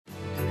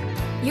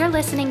You're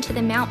listening to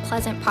the Mount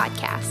Pleasant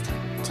podcast.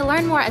 To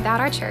learn more about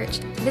our church,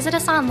 visit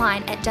us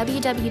online at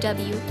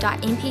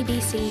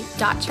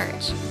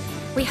www.mpbc.church.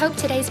 We hope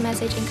today's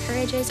message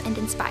encourages and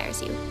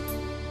inspires you.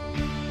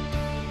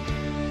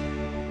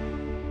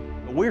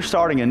 We're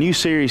starting a new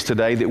series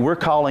today that we're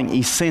calling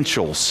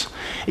Essentials.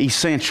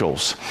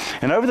 Essentials.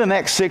 And over the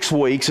next 6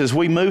 weeks, as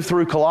we move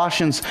through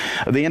Colossians,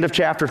 the end of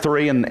chapter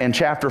 3 and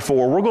chapter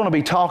 4, we're going to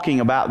be talking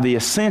about the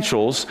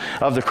essentials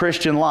of the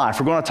Christian life.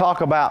 We're going to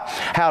talk about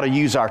how to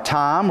use our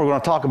time. We're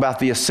going to talk about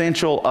the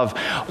essential of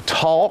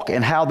talk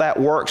and how that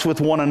works with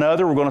one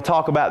another. We're going to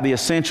talk about the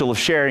essential of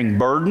sharing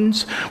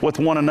burdens with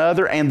one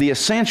another, and the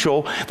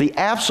essential, the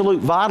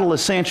absolute vital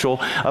essential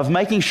of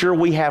making sure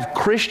we have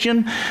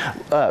Christian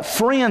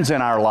friends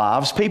in our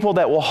lives, people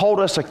that will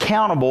hold us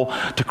accountable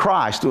to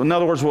Christ. In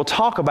other words, we'll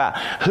talk about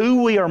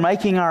who we are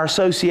making our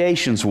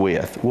associations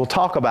with. We'll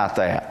talk about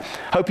that.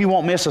 Hope you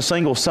won't miss a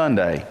single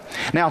Sunday.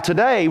 Now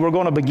today we're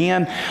going to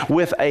begin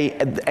with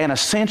an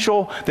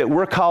essential that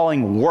we're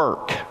calling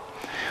work.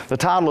 The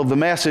title of the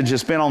message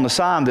that's been on the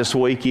sign this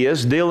week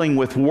is Dealing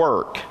with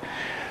Work.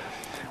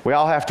 We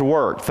all have to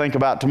work. Think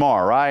about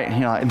tomorrow, right?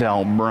 You know,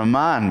 don't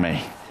remind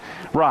me.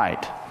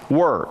 Right.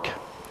 Work.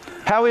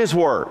 How is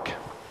work?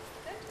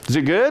 Is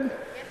it good?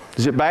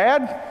 Is it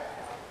bad?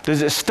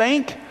 Does it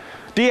stink?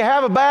 Do you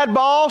have a bad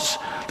boss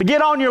to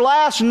get on your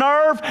last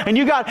nerve? And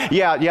you got,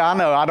 yeah, I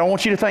know. I don't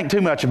want you to think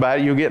too much about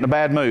it. You'll get in a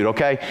bad mood,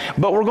 okay?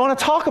 But we're going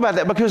to talk about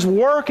that because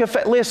work,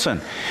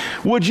 listen,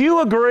 would you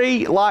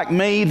agree like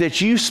me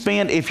that you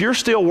spend, if you're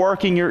still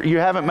working, you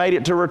haven't made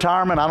it to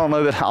retirement? I don't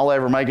know that I'll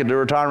ever make it to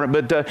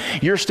retirement, but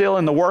you're still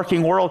in the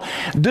working world.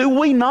 Do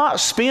we not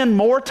spend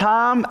more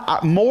time,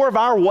 more of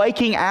our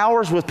waking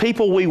hours with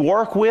people we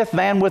work with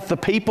than with the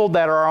people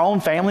that are our own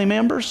family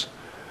members?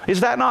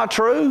 Is that not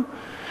true?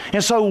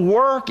 And so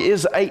work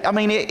is,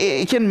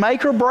 it can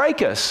make or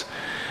break us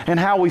and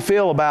how we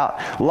feel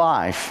about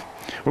life.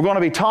 We're going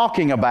to be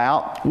talking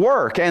about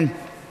work. And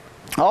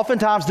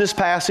oftentimes this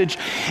passage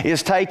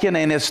is taken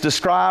and it's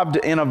described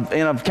in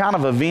a kind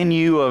of a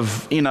venue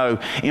of,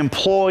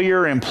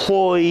 employer,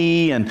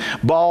 employee, and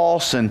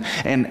boss, and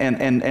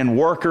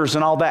workers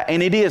and all that.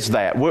 And it is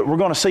that. We're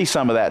going to see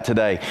some of that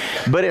today.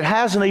 But it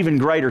has an even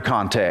greater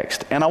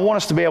context. And I want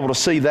us to be able to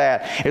see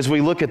that as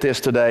we look at this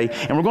today.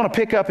 And we're going to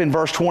pick up in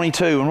verse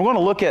 22. And we're going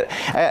to look at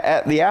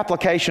the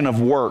application of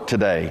work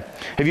today.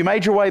 Have you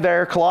made your way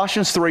there?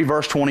 Colossians 3,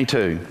 verse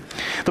 22.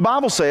 The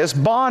Bible says,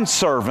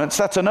 bondservants,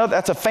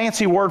 that's a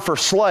fancy word for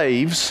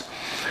slaves,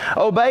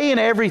 obey in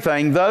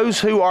everything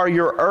those who are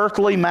your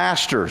earthly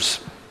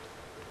masters,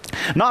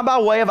 not by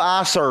way of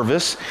eye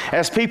service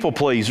as people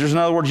pleasers. In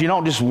other words, you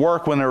don't just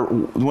work when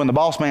the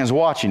boss man's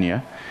watching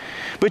you,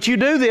 but you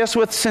do this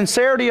with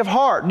sincerity of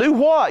heart. Do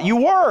what? You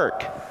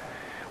work.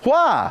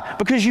 Why?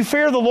 Because you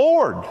fear the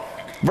Lord.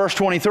 Verse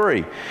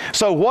 23.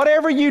 So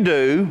whatever you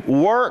do,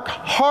 work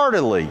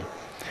heartily,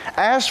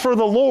 as for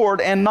the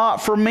Lord and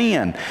not for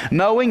men,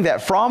 knowing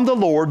that from the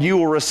Lord you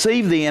will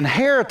receive the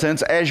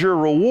inheritance as your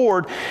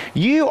reward.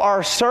 You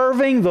are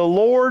serving the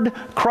Lord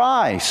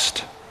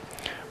Christ.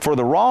 For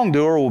the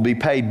wrongdoer will be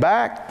paid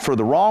back for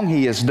the wrong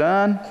he has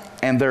done,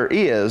 and there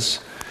is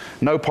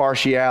no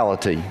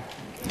partiality.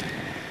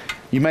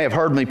 You may have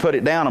heard me put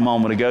it down a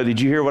moment ago.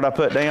 Did you hear what I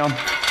put down?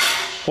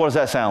 What does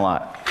that sound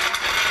like?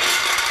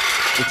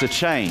 It's a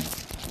chain.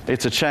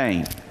 It's a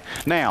chain.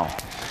 Now,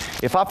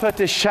 if I put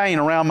this chain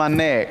around my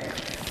neck,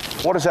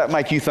 what does that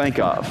make you think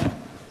of?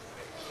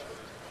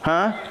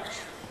 Huh?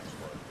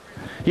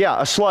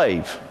 Yeah, a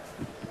slave,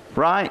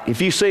 right?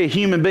 If you see a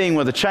human being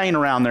with a chain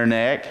around their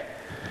neck,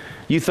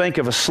 you think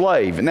of a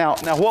slave. Now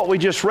what we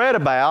just read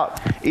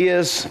about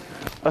is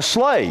a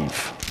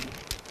slave.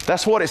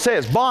 That's what it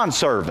says,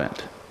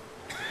 bondservant.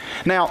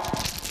 Now,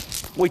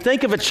 we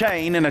think of a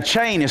chain, and a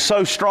chain is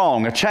so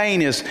strong. A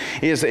chain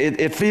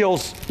it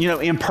feels,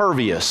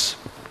 impervious.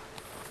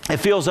 It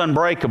feels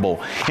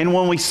unbreakable. And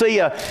when we see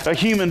a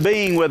human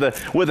being with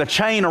a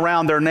chain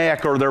around their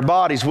neck or their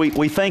bodies,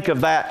 we think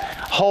of that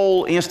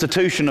whole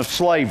institution of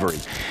slavery.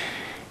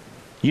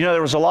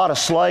 There was a lot of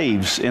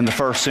slaves in the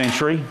first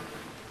century.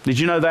 Did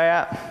you know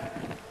that?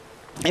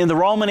 In the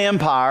Roman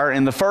Empire,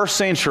 in the first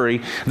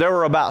century, there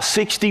were about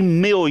 60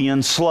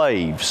 million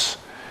slaves.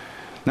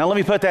 Now let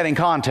me put that in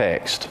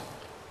context.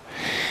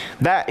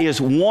 That is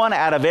 1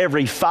 out of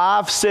every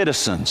 5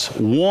 citizens.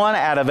 1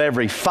 out of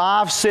every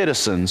 5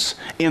 citizens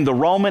in the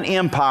Roman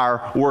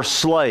Empire were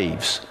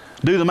slaves.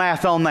 Do the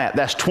math on that.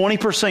 That's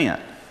 20%.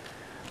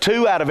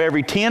 2 out of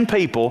every 10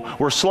 people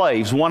were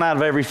slaves. 1 out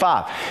of every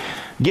 5.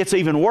 Gets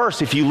even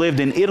worse if you lived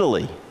in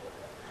Italy.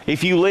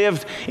 If you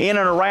lived in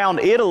and around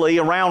Italy,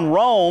 around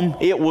Rome,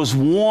 it was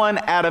 1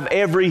 out of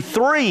every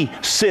 3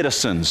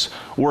 citizens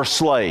were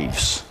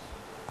slaves.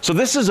 So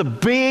this is a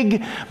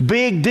big,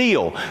 big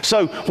deal.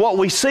 So what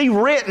we see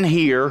written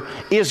here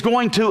is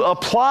going to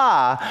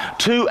apply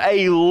to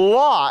a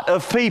lot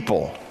of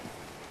people.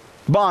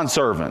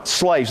 Bondservants,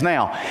 slaves.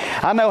 Now,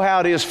 I know how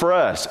it is for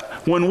us.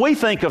 When we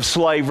think of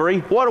slavery,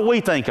 what do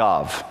we think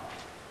of?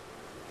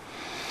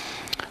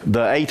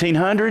 The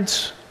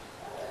 1800s?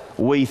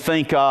 We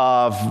think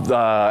of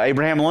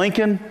Abraham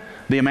Lincoln,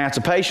 the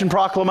Emancipation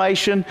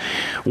Proclamation.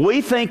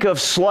 We think of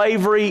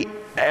slavery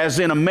as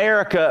in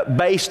America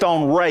based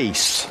on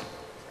race.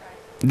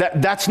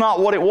 That's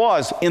not what it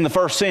was in the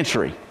first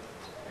century.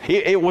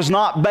 It was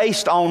not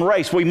based on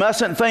race. We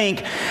mustn't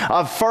think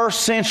of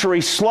first century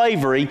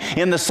slavery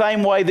in the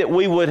same way that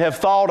we would have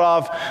thought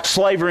of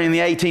slavery in the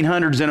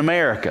 1800s in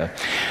America.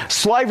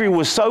 Slavery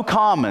was so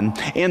common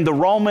in the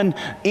Roman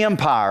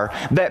Empire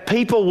that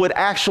people would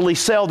actually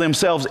sell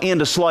themselves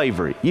into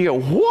slavery. You go,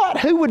 what?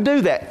 Who would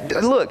do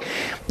that? Look,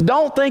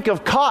 don't think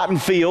of cotton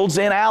fields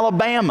in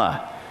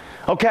Alabama.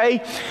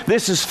 Okay?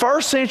 This is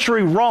first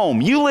century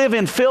Rome. You live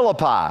in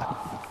Philippi.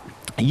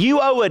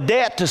 You owe a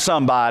debt to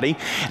somebody.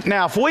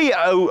 Now, if we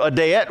owe a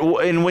debt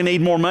and we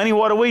need more money,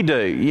 what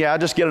do? Yeah,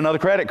 just get another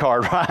credit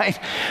card, right?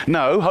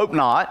 No, hope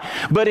not.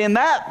 But in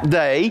that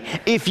day,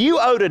 if you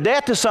owed a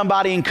debt to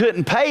somebody and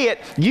couldn't pay it,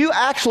 you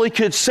actually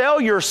could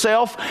sell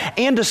yourself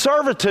into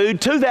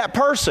servitude to that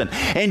person.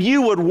 And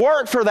you would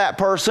work for that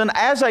person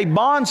as a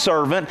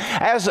bondservant,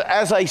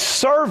 as a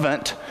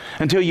servant,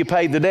 until you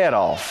paid the debt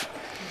off.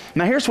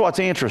 Now, here's what's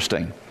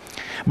interesting.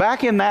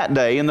 Back in that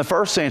day, in the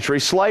first century,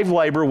 slave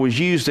labor was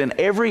used in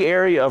every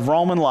area of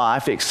Roman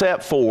life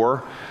except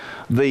for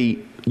the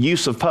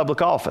use of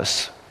public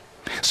office.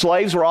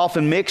 Slaves were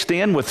often mixed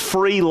in with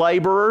free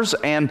laborers,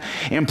 and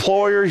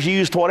employers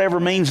used whatever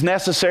means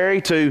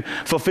necessary to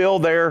fulfill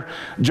their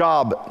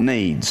job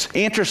needs.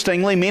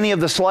 Interestingly, many of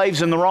the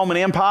slaves in the Roman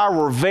Empire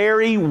were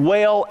very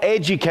well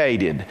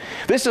educated.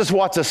 This is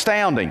what's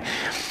astounding.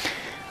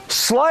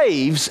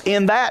 Slaves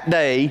in that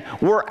day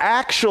were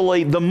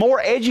actually, the more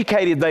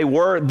educated they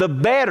were, the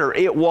better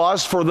it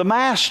was for the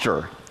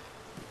master.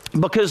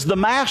 Because the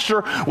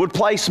master would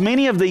place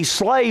many of these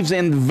slaves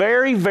in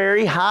very,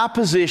 very high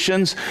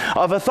positions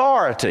of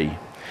authority.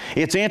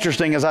 It's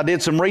interesting, as I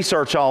did some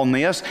research on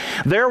this,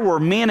 there were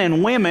men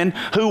and women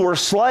who were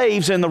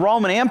slaves in the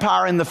Roman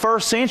Empire in the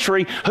first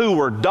century who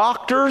were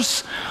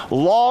doctors,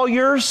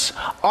 lawyers,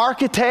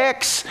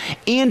 architects,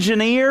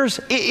 engineers.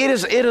 It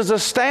is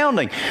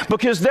astounding,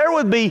 because there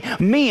would be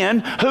men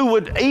who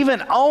would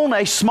even own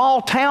a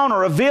small town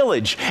or a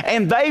village,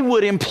 and they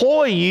would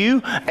employ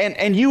you,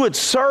 and you would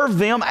serve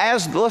them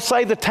as, let's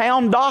say, the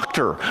town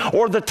doctor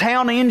or the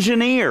town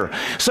engineer.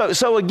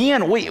 So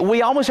again,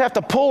 we almost have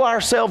to pull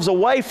ourselves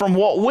away from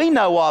what we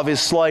know of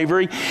as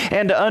slavery,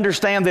 and to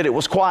understand that it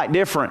was quite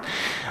different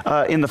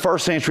in the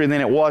first century than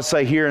it was,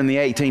 say, here in the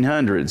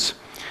 1800s.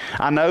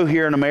 I know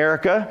here in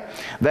America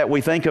that we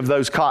think of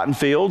those cotton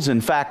fields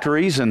and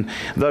factories and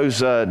those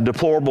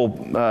deplorable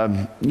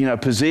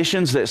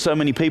positions that so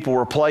many people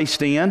were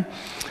placed in.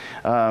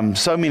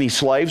 So many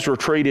slaves were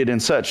treated in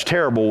such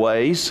terrible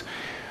ways.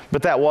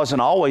 But that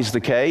wasn't always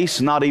the case,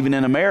 not even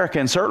in America,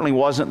 and certainly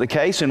wasn't the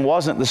case and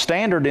wasn't the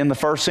standard in the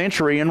first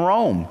century in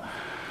Rome.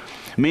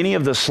 Many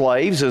of the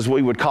slaves, as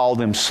we would call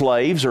them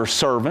slaves or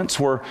servants,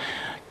 were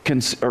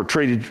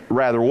treated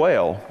rather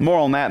well. More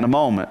on that in a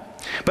moment.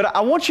 But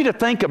I want you to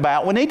think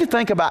about, we need to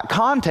think about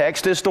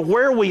context as to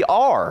where we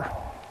are.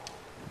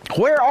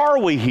 Where are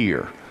we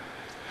here?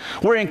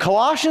 We're in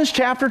Colossians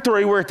chapter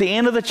 3, we're at the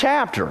end of the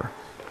chapter.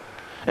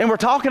 And we're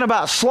talking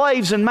about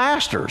slaves and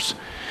masters.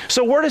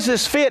 So where does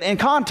this fit in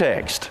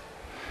context?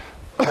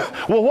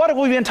 Well, what have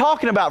we been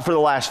talking about for the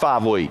last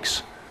 5 weeks?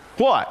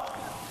 What?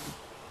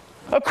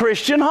 A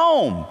Christian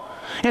home.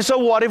 And so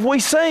what have we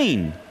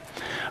seen?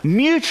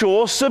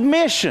 Mutual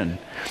submission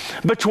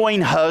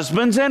between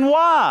husbands and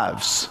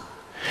wives.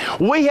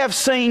 We have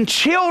seen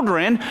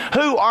children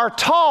who are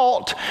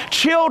taught,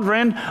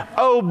 children,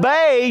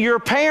 obey your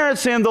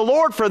parents in the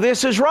Lord, for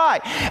this is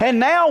right. And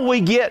now we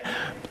get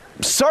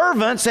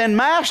servants and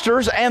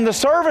masters, and the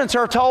servants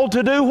are told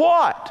to do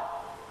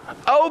what?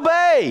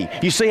 Obey.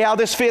 You see how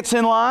this fits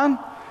in line?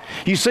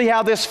 You see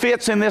how this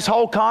fits in this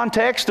whole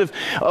context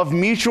of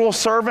mutual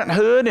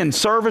servanthood and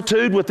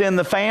servitude within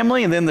the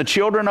family, and then the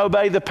children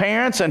obey the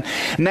parents. And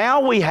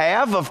now we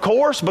have, of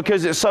course,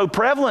 because it's so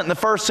prevalent in the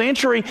first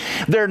century,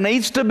 there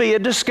needs to be a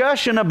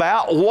discussion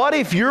about what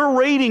if you're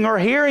reading or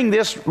hearing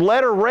this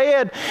letter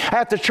read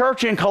at the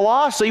church in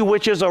Colossae,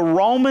 which is a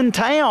Roman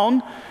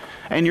town,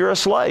 and you're a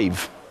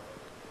slave.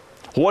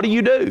 What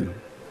do?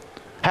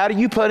 How do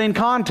you put in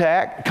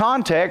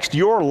context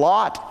your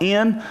lot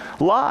in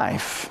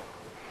life?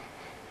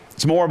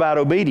 It's more about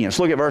obedience.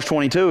 Look at verse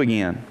 22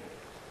 again.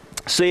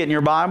 See it in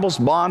your Bibles.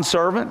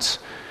 Bondservants,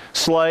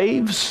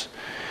 slaves,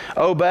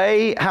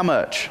 obey how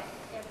much?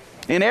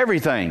 In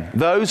everything.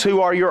 Those who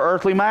are your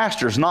earthly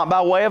masters, not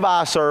by way of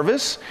eye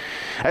service,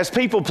 as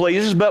people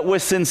pleasers, but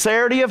with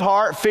sincerity of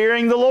heart,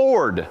 fearing the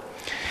Lord.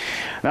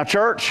 Now,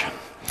 church,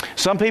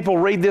 some people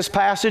read this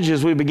passage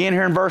as we begin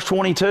here in verse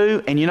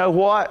 22, and you know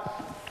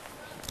what?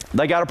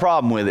 They got a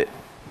problem with it.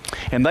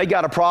 And they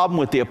got a problem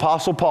with the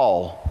Apostle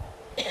Paul.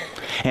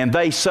 And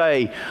they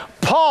say,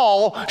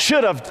 Paul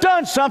should have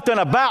done something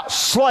about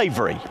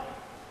slavery.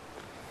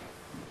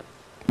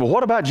 Well,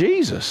 what about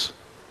Jesus?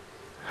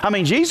 I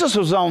mean, Jesus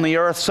was on the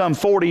earth some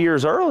 40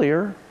 years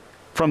earlier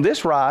from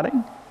this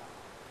writing.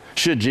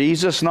 Should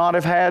Jesus not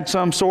have had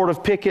some sort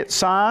of picket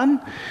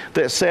sign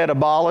that said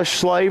abolish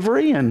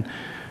slavery and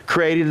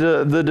created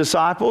the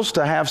disciples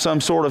to have some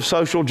sort of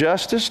social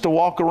justice to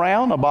walk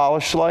around,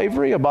 abolish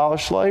slavery,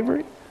 abolish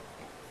slavery?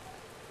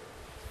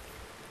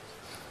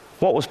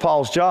 What was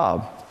Paul's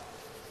job?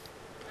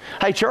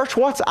 Hey, church,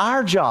 what's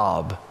our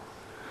job?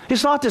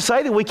 It's not to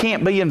say that we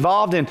can't be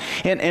involved in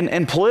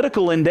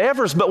political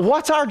endeavors, but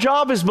what's our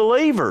job as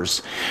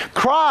believers?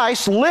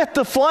 Christ lit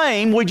the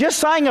flame. We just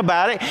sang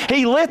about it.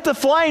 He lit the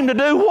flame to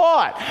do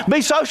what?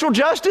 Be social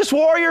justice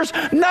warriors?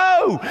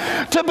 No!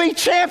 To be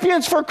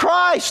champions for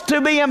Christ,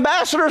 to be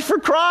ambassadors for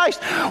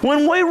Christ.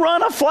 When we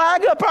run a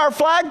flag up our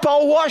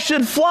flagpole, what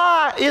should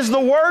fly is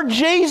the word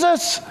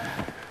Jesus.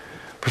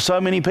 For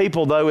so many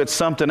people, though, it's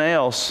something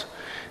else.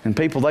 And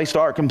people, they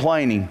start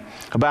complaining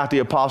about the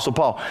Apostle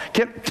Paul.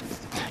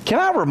 Can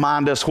I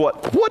remind us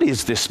what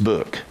is this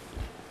book?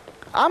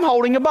 I'm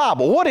holding a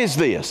Bible. What is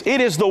this?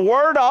 It is the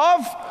Word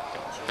of,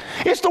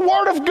 it's the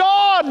Word of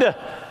God.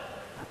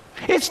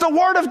 It's the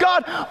Word of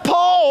God.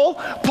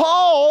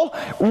 Paul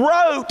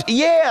wrote,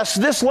 yes,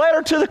 this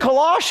letter to the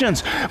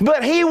Colossians,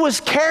 but he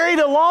was carried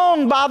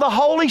along by the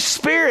Holy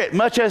Spirit,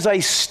 much as a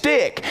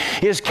stick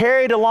is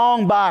carried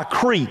along by a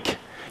creek.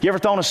 You ever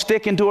thrown a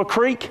stick into a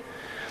creek?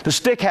 The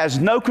stick has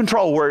no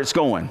control where it's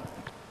going.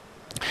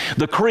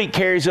 The creek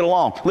carries it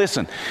along.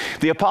 Listen,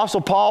 the Apostle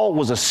Paul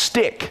was a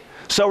stick.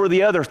 So were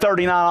the other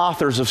 39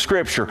 authors of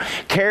Scripture,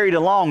 carried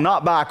along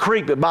not by a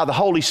creek, but by the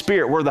Holy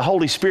Spirit, where the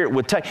Holy Spirit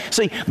would take.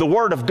 See, the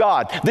Word of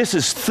God, this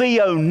is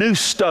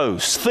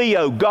theopneustos.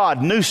 Theo, God,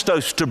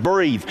 pneustos, to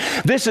breathe.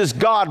 This is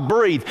God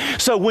breathed.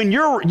 So when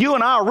you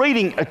and I are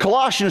reading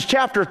Colossians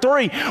chapter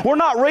 3, we're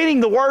not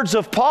reading the words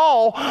of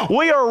Paul.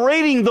 We are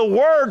reading the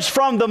words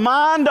from the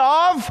mind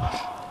of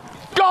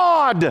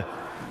God.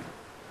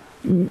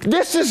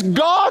 This is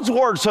God's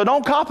Word, so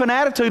don't cop an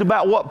attitude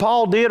about what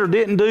Paul did or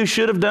didn't do,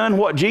 should have done,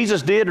 what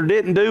Jesus did or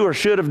didn't do or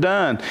should have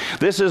done.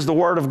 This is the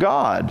Word of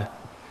God.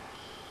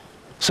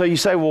 So you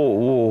say, well,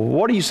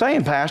 what are you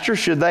saying, Pastor?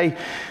 Should they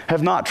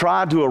have not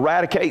tried to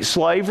eradicate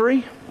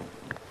slavery?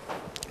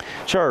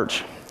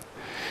 Church,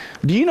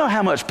 do you know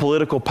how much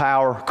political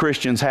power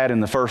Christians had in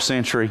the first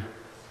century?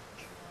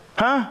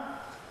 Huh?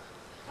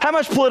 How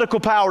much political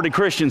power did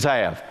Christians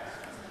have?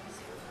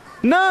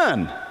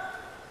 None.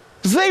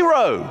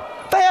 Zero.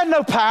 They had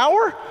no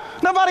power.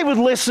 Nobody would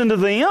listen to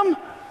them.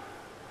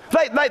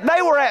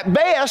 They were at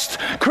best,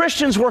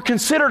 Christians were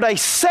considered a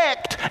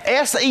sect,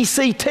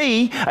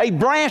 S-E-C-T, a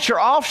branch or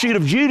offshoot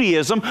of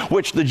Judaism,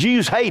 which the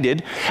Jews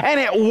hated. And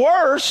at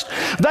worst,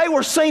 they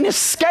were seen as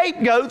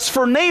scapegoats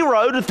for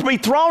Nero to be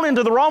thrown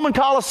into the Roman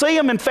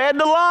Colosseum and fed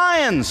to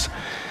lions.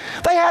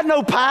 They had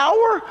no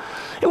power.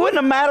 It wouldn't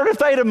have mattered if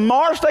they'd have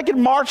marched. They could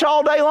march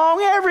all day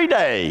long every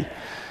day.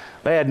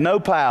 They had no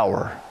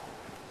power.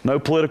 No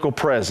political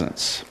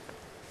presence.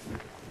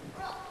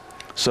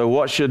 So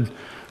what should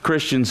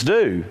Christians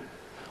do?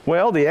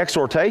 Well, the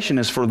exhortation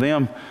is for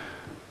them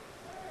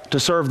to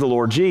serve the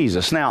Lord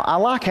Jesus. Now, I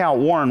like how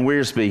Warren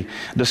Wiersbe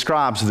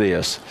describes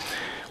this.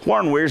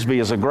 Warren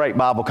Wiersbe is a great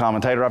Bible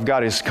commentator. I've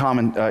got his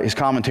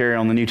commentary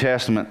on the New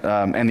Testament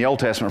and the Old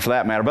Testament for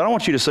that matter, but I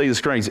want you to see the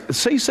screen.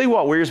 See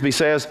what Wiersbe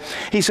says?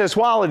 He says,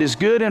 while it is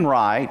good and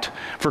right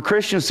for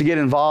Christians to get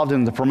involved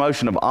in the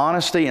promotion of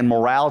honesty and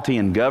morality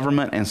in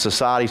government and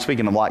society,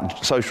 speaking of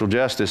like social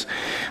justice,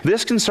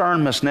 this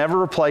concern must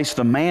never replace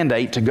the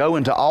mandate to go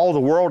into all the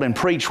world and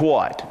preach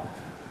what?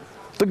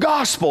 The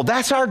gospel.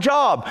 That's our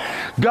job.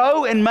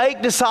 Go and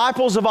make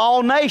disciples of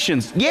all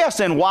nations. Yes,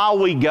 and while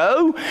we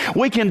go,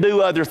 we can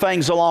do other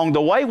things along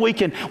the way. We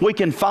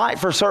can fight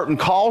for certain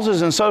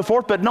causes and so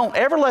forth, but don't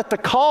ever let the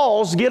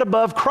cause get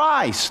above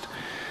Christ.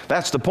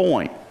 That's the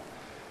point.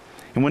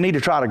 And we need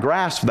to try to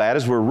grasp that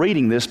as we're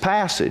reading this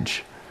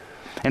passage.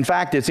 In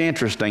fact, it's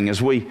interesting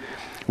as we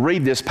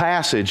read this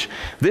passage,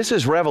 this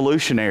is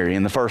revolutionary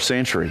in the first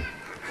century.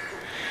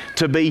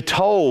 To be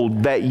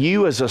told that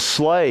you as a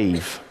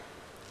slave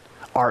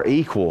are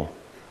equal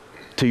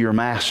to your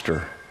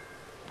master.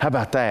 How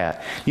about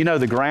that? You know,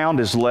 the ground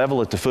is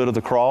level at the foot of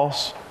the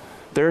cross.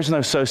 There is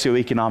no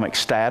socioeconomic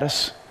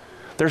status.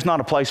 There's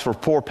not a place for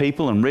poor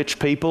people and rich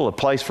people, a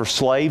place for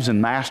slaves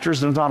and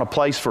masters. There's not a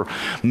place for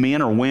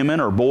men or women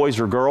or boys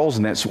or girls,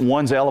 and it's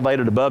one's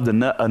elevated above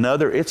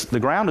another. The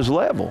ground is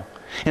level.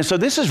 And so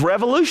this is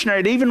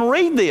revolutionary to even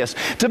read this,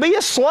 to be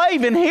a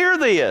slave and hear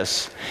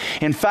this.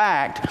 In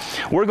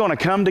fact, we're going to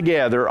come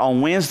together on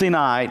Wednesday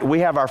night. We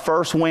have our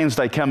first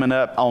Wednesday coming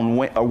up on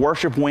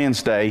Worship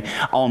Wednesday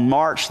on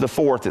March the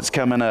 4th. It's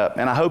coming up.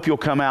 And I hope you'll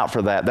come out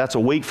for that. That's a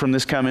week from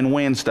this coming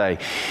Wednesday.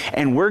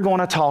 And we're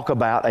going to talk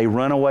about a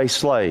runaway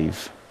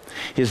slave.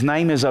 His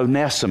name is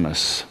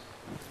Onesimus.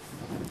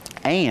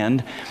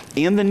 And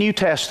in the New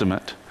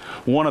Testament,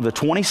 one of the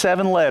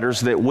 27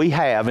 letters that we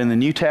have in the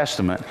New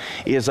Testament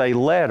is a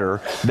letter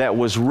that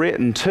was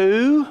written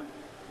to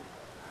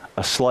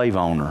a slave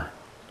owner.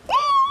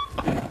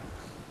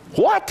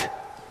 What?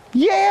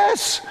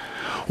 Yes!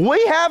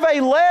 We have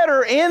a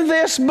letter in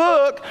this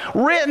book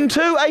written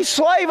to a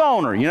slave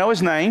owner. You know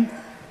his name?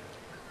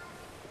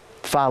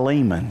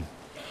 Philemon.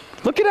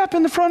 Look it up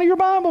in the front of your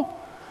Bible.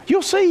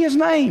 You'll see his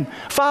name,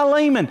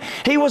 Philemon.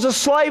 He was a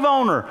slave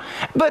owner.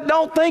 But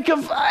don't think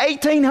of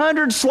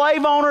 1800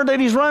 slave owner that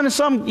he's running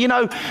some,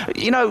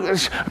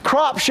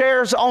 crop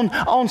shares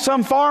on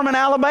some farm in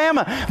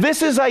Alabama.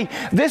 This is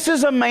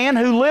a man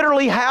who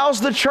literally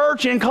housed the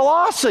church in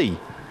Colossae.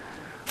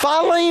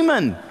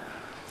 Philemon.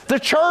 The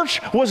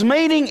church was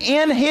meeting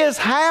in his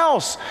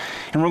house.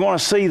 And we're going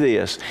to see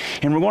this.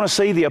 And we're going to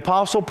see the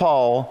Apostle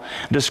Paul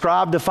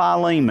describe to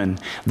Philemon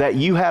that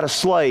you had a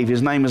slave.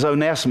 His name is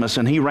Onesimus,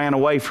 and he ran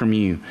away from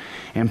you.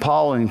 And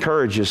Paul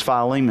encourages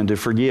Philemon to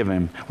forgive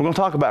him. We're going to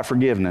talk about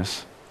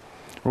forgiveness.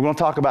 We're going to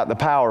talk about the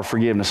power of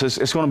forgiveness.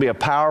 It's going to be a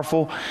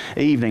powerful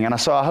evening. And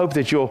so I hope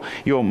that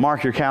you'll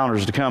mark your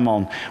calendars to come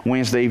on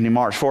Wednesday evening,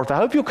 March 4th. I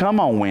hope you'll come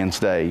on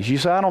Wednesdays. You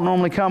say, I don't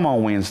normally come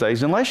on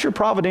Wednesdays. Unless you're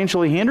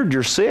providentially hindered,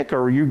 you're sick,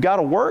 or you've got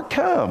to work,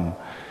 come.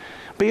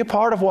 Be a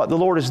part of what the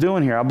Lord is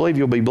doing here. I believe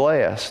you'll be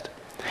blessed.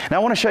 Now I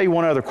want to show you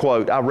one other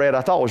quote I read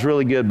I thought was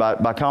really good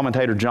by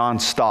commentator John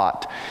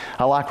Stott.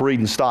 I like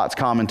reading Stott's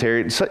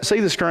commentary. See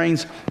the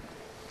screens?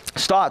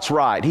 Stott's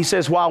right. He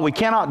says, while we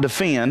cannot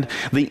defend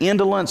the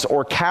indolence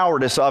or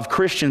cowardice of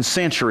Christian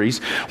centuries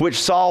which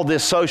saw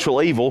this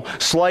social evil,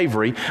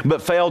 slavery,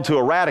 but failed to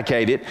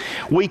eradicate it,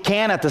 we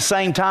can at the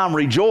same time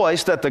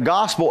rejoice that the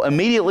gospel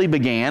immediately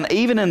began,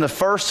 even in the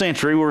first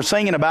century. We were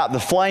singing about the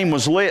flame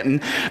was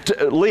lit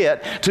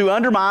to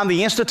undermine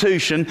the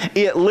institution.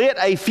 It lit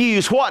a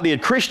fuse. What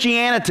did?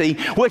 Christianity,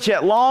 which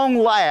at long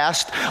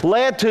last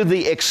led to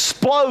the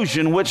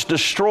explosion which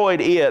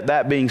destroyed it,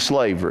 that being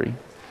slavery.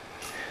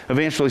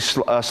 Eventually,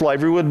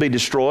 slavery would be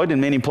destroyed in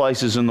many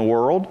places in the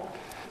world.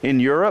 In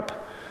Europe,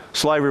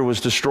 slavery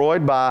was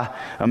destroyed by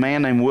a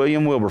man named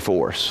William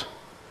Wilberforce.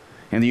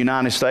 In the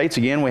United States,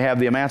 again, we have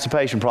the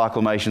Emancipation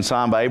Proclamation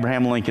signed by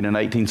Abraham Lincoln in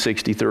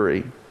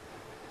 1863.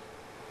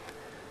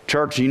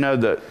 Church, you know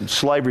that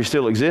slavery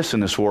still exists in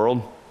this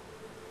world.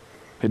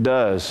 It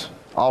does.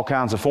 All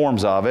kinds of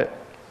forms of it.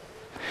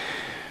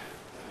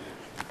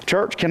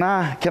 Church, can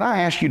I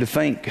ask you to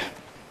think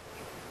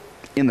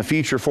in the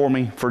future for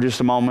me for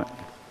just a moment?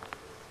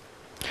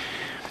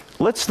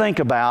 Let's think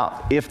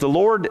about if the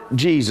Lord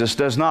Jesus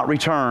does not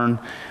return,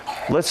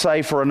 let's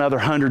say for another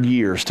 100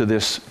 years to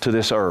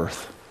this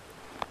earth.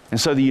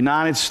 And so the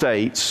United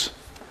States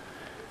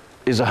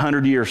is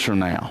 100 years from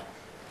now.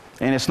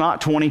 And it's not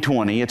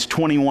 2020, it's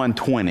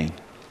 2120.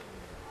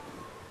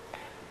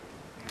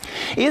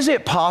 Is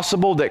it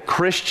possible that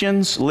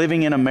Christians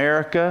living in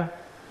America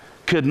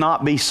could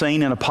not be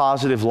seen in a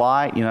positive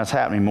light? You know, it's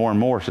happening more and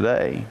more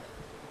today.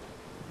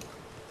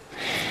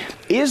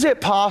 Is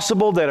it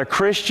possible that a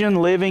Christian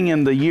living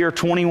in the year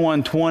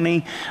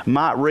 2120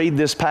 might read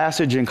this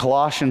passage in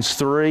Colossians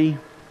 3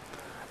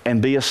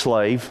 and be a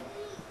slave?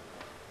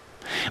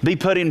 Be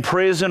put in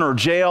prison or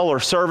jail or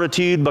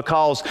servitude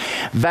because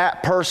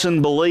that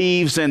person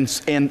believes in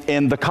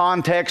the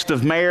context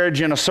of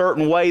marriage in a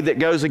certain way that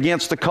goes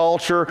against the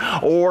culture,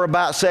 or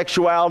about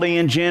sexuality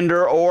and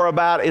gender, or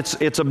about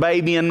it's a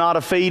baby and not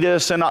a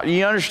fetus. And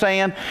you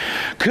understand?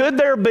 Could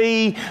there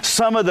be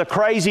some of the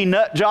crazy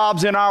nut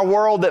jobs in our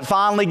world that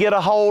finally get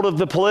a hold of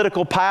the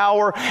political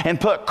power and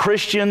put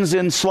Christians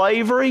in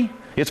slavery?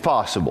 It's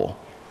possible.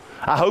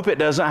 I hope it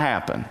doesn't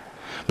happen,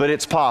 but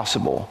it's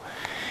possible.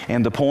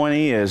 And the point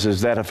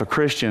is that if a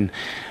Christian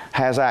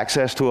has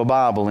access to a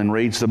Bible and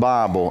reads the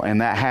Bible,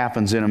 and that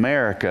happens in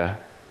America,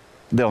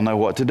 they'll know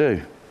what to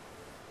do.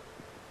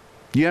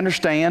 You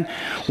understand?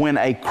 When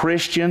a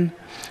Christian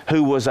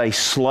who was a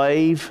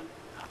slave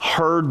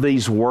heard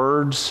these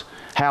words,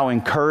 how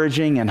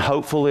encouraging and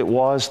hopeful it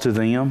was to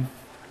them,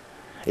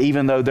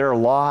 even though their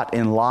lot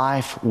in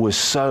life was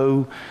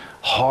so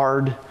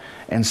hard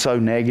and so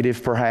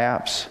negative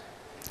perhaps.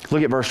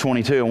 Look at verse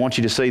 22. I want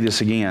you to see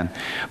this again.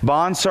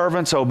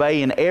 Bondservants,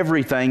 obey in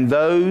everything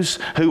those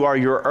who are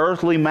your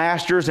earthly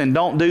masters, and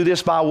don't do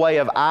this by way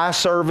of eye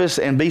service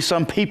and be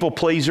some people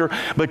pleaser,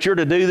 but you're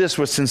to do this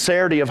with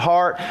sincerity of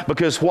heart,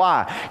 because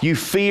why? You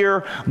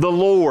fear the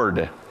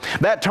Lord.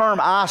 That term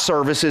eye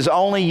service is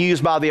only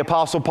used by the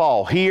Apostle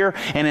Paul here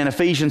and in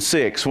Ephesians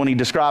 6 when he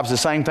describes the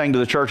same thing to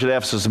the church at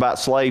Ephesus about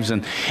slaves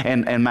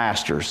and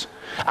masters.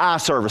 Eye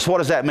service, what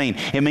does that mean?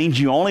 It means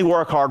you only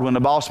work hard when the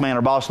boss man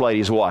or boss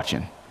lady is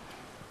watching.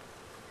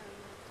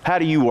 How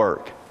do you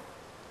work?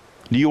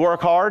 Do you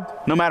work hard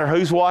no matter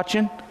who's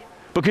watching?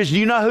 Because do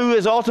you know who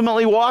is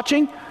ultimately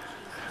watching?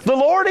 The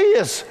Lord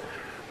is.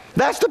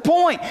 That's the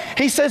point.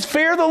 He says,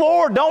 fear the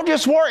Lord. Don't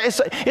just work.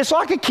 It's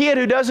like a kid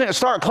who doesn't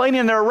start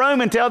cleaning their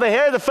room until they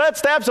hear the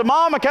footsteps of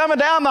Mama coming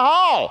down the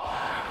hall.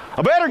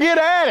 I better get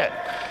at it.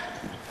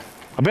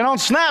 I've been on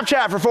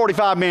Snapchat for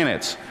 45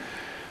 minutes.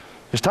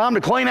 It's time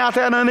to clean out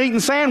that uneaten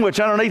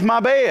sandwich underneath my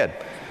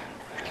bed.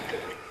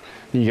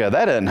 You go,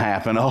 that doesn't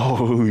happen.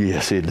 Oh,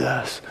 yes, it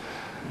does.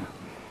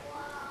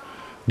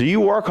 Do you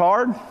work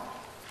hard?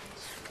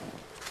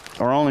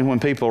 Or only when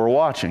people are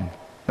watching?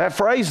 That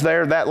phrase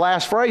there, that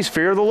last phrase,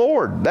 fear the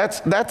Lord,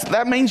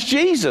 that means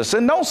Jesus.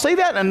 And don't see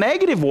that in a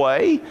negative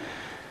way.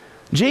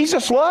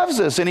 Jesus loves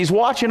us and He's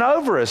watching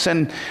over us,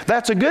 and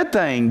that's a good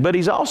thing. But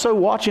He's also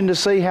watching to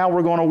see how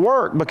we're going to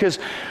work, because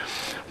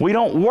We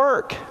don't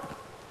work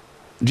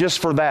just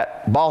for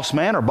that boss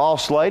man or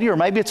boss lady, or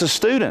maybe it's a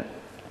student.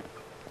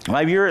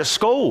 Maybe you're at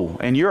school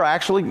and you're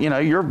actually,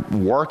 you're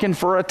working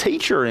for a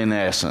teacher in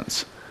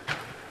essence.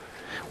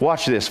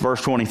 Watch this,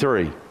 verse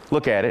 23.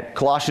 Look at it,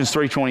 Colossians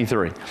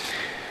 3:23.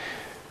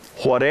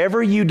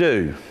 Whatever you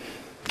do,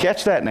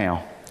 catch that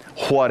now.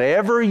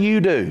 Whatever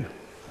you do,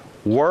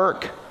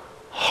 work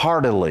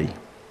heartily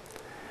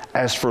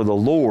as for the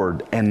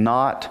Lord and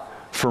not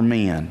for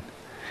men.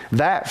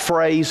 That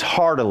phrase,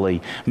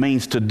 heartily,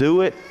 means to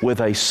do it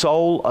with a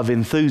soul of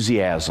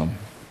enthusiasm.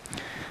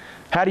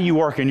 How do you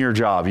work in your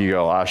job? You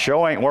go, I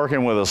sure ain't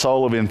working with a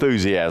soul of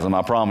enthusiasm,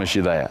 I promise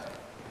you that.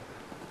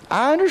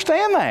 I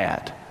understand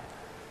that.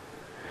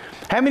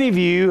 How many of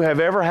you have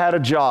ever had a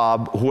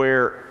job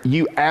where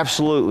you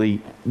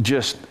absolutely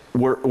just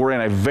were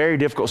in a very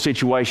difficult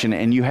situation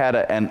and you had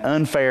an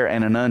unfair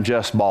and an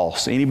unjust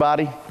boss?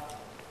 Anybody?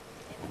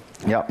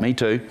 Yep, me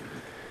too.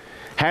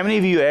 How many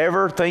of you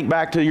ever, think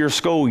back to your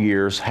school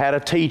years, had a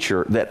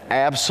teacher that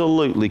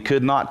absolutely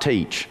could not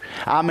teach?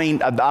 I mean,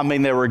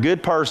 they were a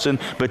good person,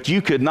 but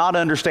you could not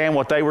understand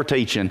what they were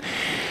teaching.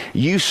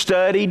 You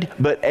studied,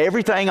 but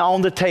everything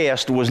on the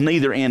test was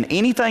neither in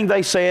anything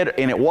they said,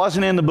 and it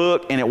wasn't in the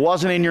book, and it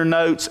wasn't in your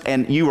notes,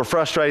 and you were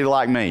frustrated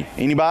like me.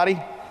 Anybody?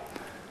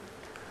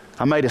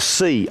 I made a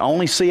C.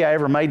 Only C I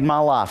ever made in my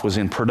life was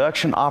in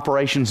production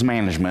operations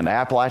management at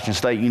Appalachian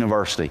State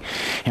University.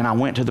 And I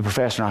went to the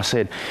professor and I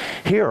said,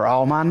 here are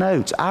all my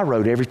notes. I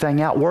wrote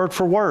everything out word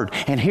for word.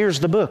 And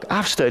here's the book.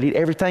 I've studied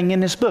everything in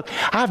this book.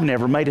 I've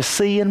never made a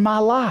C in my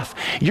life.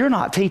 You're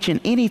not teaching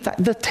anything.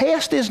 The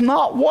test is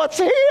not what's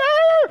here.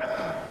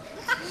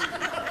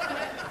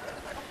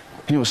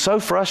 And it was so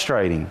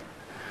frustrating.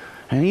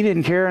 And he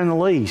didn't care in the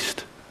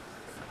least.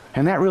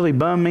 And that really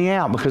bummed me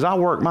out because I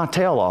worked my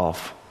tail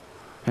off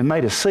and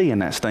made a C in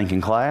that stinking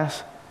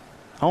class.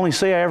 Only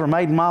C I ever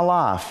made in my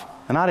life.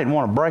 And I didn't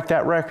want to break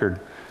that record.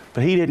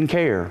 But he didn't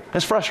care.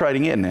 It's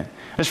frustrating, isn't it?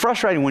 It's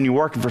frustrating when you're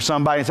working for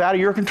somebody. It's out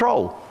of your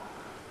control.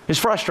 It's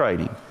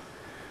frustrating.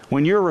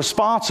 When you're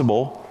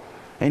responsible,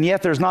 and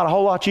yet there's not a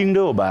whole lot you can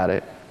do about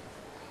it.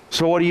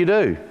 So what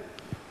do?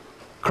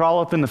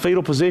 Crawl up in the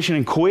fetal position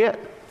and quit?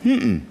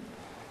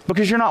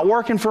 Because you're not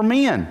working for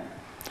men.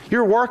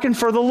 You're working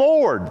for the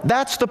Lord.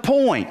 That's the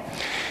point.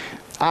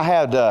 I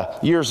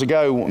had, years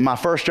ago, my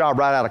first job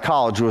right out of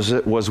college was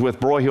with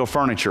Broyhill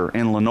Furniture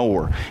in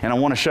Lenoir. And I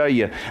want to show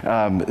you,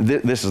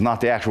 this is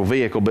not the actual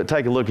vehicle, but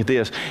take a look at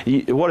this.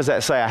 What does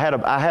that say? I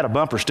had a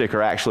bumper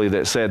sticker, actually,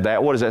 that said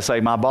that. What does that say?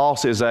 My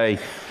boss is a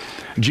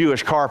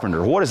Jewish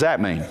carpenter. What does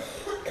that mean?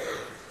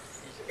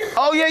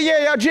 Oh,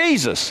 yeah,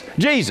 Jesus.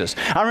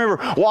 I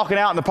remember walking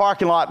out in the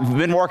parking lot,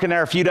 been working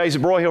there a few days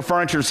at Broyhill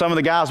Furniture, and some of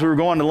the guys, we were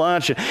going to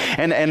lunch,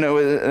 and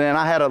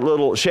I had a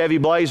little Chevy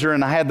Blazer,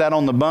 and I had that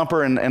on the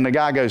bumper, and the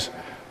guy goes,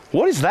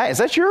 what is that? Is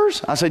that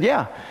yours? I said,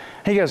 yeah.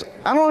 He goes,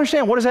 I don't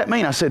understand. What does that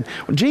mean? I said,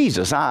 well,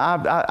 Jesus,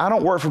 I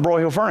don't work for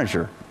Broyhill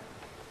Furniture.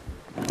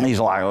 He's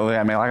like,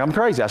 like I'm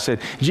crazy. I said,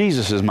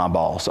 Jesus is my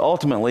boss.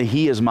 Ultimately,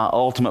 he is my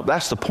ultimate.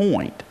 That's the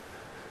point.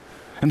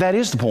 And that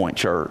is the point,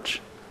 church.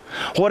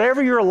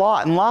 Whatever your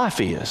lot in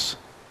life is,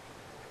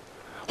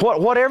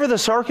 whatever the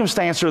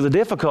circumstance or the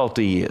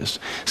difficulty is,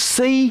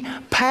 see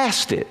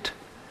past it.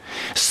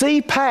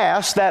 See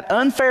past that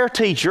unfair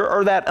teacher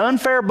or that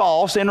unfair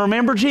boss and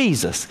remember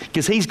Jesus.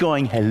 Because he's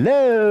going,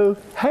 hello,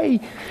 hey,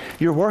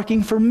 you're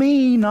working for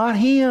me, not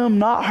him,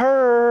 not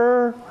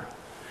her.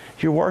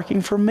 You're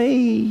working for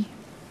me.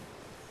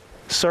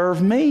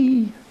 Serve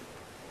me.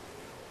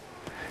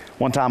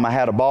 One time I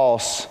had a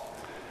boss.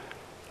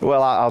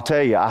 Well, I'll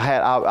tell you,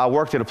 I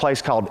worked at a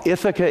place called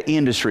Ithaca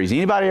Industries.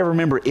 Anybody ever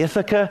remember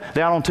Ithaca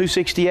down on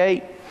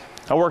 268?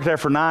 I worked there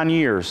for 9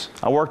 years.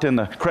 I worked in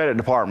the credit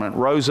department,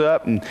 rose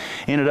up and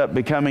ended up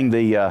becoming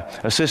the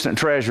assistant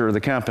treasurer of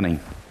the company.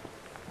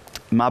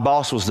 My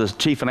boss was the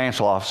chief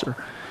financial officer.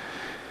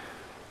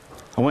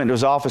 I went to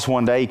his office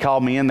one day. He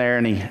called me in there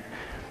and he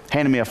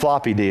handed me a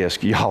floppy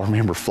disk. Y'all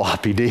remember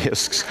floppy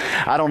disks?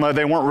 I don't know,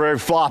 they weren't very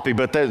floppy,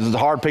 but that was a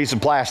hard piece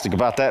of plastic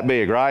about that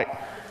big, right?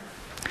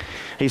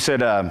 He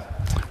said,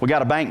 we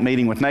got a bank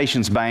meeting with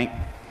Nations Bank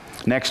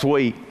next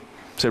week.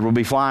 Said we'll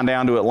be flying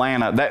down to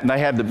Atlanta. They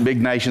had the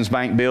big Nations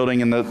Bank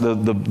building, and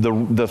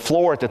the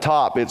floor at the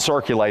top, it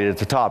circulated at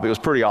the top. It was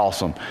pretty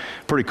awesome,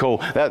 pretty cool.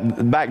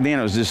 Back then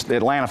it was just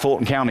Atlanta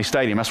Fulton County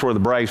Stadium. That's where the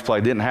Braves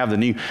played. Didn't have the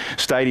new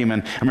stadium,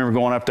 and I remember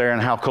going up there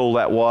and how cool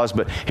that was.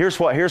 But here's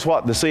what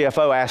the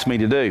CFO asked me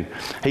to do.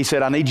 He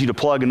said, I need you to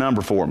plug a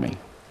number for me.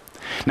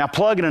 Now,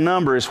 plugging a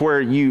number is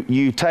where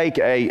you take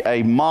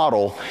a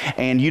model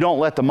and you don't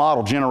let the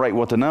model generate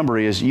what the number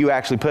is. You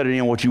actually put it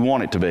in what you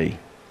want it to be.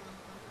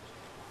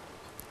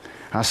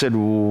 I said,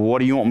 what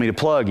do you want me to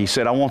plug? He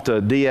said, I want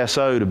the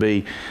DSO to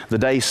be, the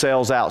day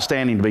sales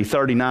outstanding to be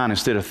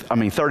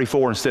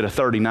 34 instead of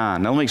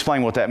 39. Now let me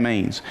explain what that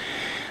means.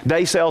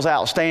 Day sales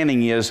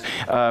outstanding is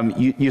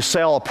you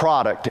sell a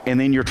product and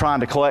then you're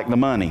trying to collect the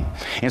money.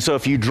 And so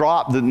if you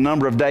drop the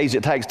number of days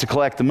it takes to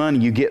collect the money,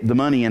 you get the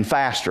money in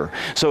faster.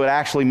 So it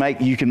actually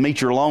you can meet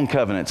your loan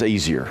covenants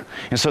easier.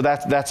 And so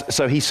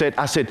so he said,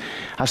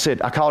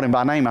 I called him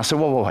by name. I said,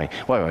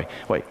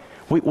 wait.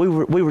 We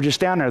were just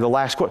down there the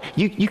last quarter.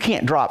 You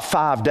can't drop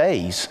 5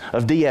 days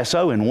of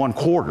DSO in one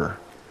quarter.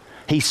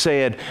 He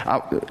said,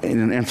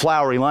 in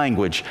flowery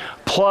language,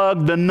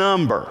 plug the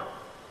number.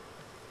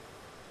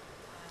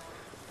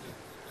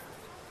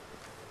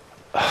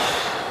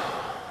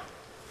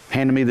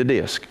 Handed me the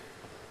disc.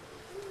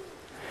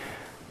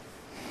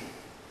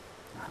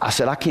 I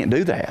said, I can't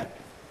do that.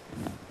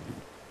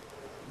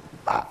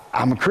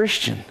 I'm a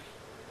Christian.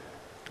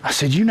 I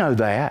said, you know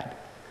that.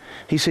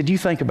 He said, you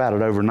think about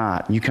it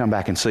overnight. You come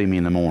back and see me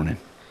in the morning.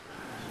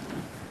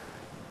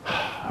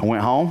 I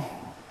went home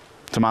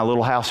to my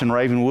little house in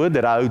Ravenwood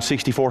that I owed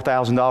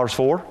 $64,000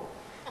 for.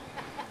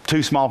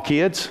 2 small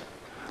kids,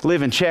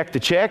 living check to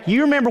check.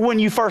 You remember when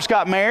you first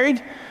got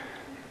married?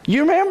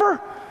 You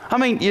remember? I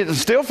mean,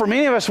 still for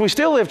many of us, we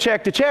still live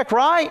check to check,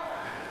 right?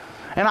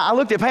 And I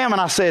looked at Pam and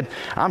I said,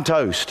 I'm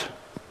toast.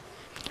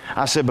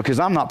 I said, because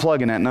I'm not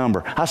plugging that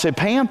number. I said,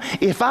 Pam,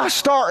 if I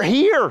start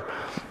here,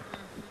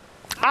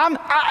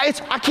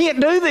 I can't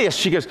do this.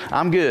 She goes,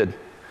 I'm good.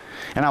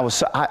 And I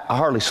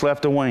hardly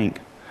slept a wink.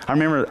 I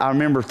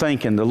remember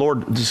thinking, the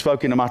Lord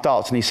spoke into my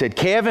thoughts and He said,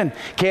 Kevin,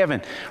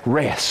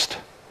 rest.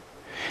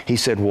 He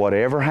said,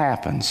 whatever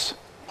happens,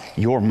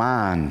 you're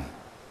mine.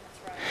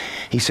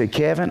 He said,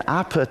 Kevin,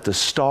 I put the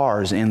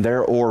stars in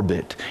their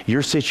orbit.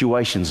 Your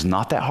situation's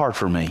not that hard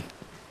for me.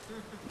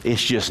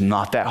 It's just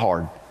not that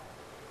hard.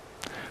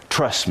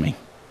 Trust me.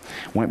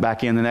 Went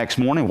back in the next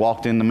morning,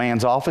 walked in the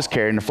man's office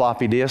carrying the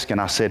floppy disk, and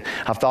I said,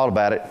 I've thought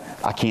about it.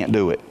 I can't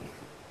do it.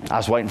 I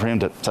was waiting for him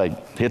to say,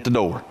 hit the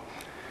door.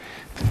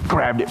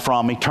 Grabbed it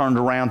from me, turned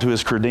around to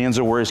his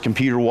credenza where his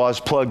computer was,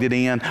 plugged it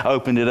in,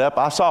 opened it up.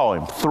 I saw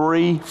him.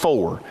 3,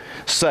 4,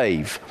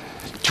 save.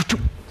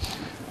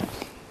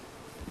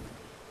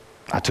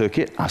 I took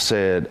it. I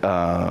said,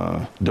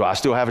 do I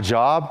still have a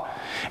job?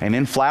 And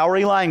in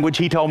flowery language,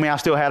 he told me I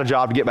still had a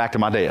job to get back to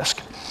my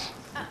desk.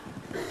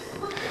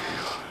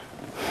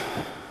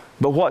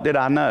 But what did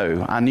I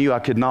know? I knew I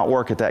could not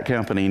work at that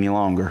company any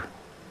longer.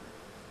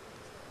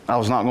 I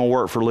was not going to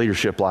work for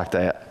leadership like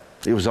that.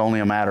 It was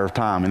only a matter of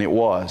time, and it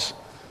was.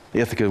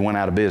 Ithaca went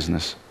out of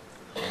business.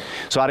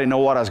 So I didn't know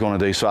what I was going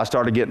to do. So I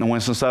started getting the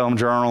Winston-Salem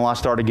Journal. I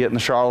started getting the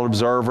Charlotte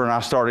Observer, and I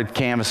started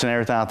canvassing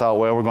everything. I thought,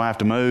 well, we're going to have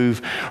to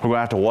move. We're going to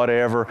have to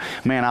whatever.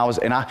 Man, I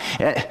don't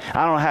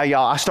know how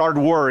y'all, I started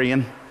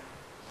worrying.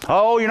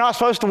 Oh, you're not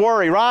supposed to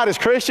worry, right? As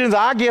Christians,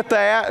 I get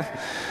that.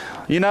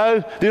 You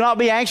know, do not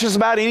be anxious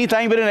about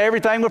anything, but in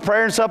everything with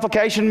prayer and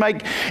supplication,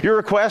 make your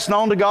requests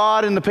known to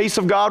God, and the peace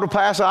of God will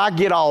pass. I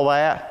get all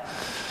that.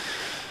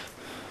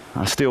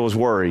 I still was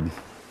worried.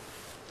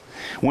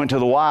 Went to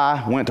the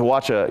Y, went to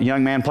watch a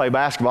young man play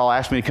basketball,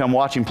 asked me to come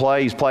watch him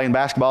play. He's playing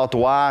basketball at the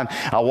Y, and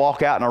I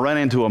walk out and I run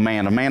into a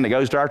man that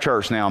goes to our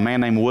church now, a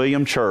man named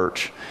William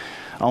Church,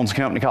 owns a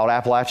company called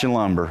Appalachian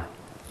Lumber.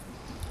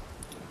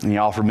 And he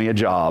offered me a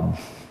job.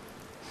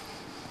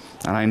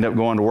 And I ended up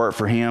going to work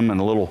for him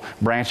and a little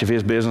branch of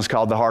his business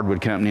called the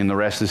Hardwood Company, and the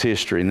rest is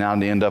history. And I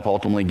ended up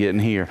ultimately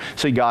getting here.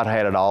 See, God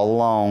had it all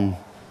along.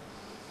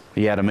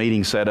 He had a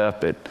meeting set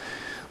up at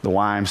the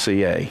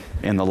YMCA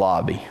in the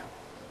lobby.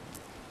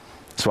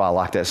 That's why I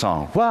like that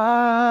song.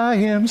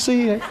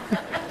 YMCA.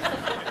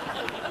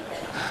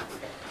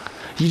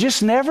 You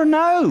just never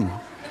know.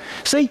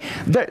 See,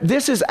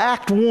 this is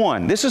Act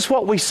 1. This is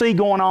what we see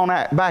going on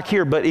back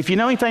here. But if you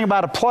know anything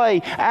about a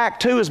play,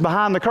 Act 2 is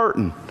behind the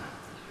curtain.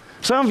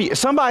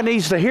 Somebody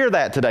needs to hear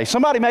that today.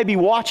 Somebody may be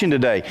watching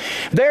today.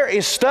 There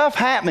is stuff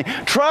happening.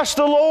 Trust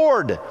the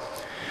Lord.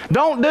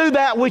 Don't do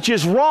that which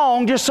is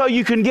wrong just so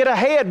you can get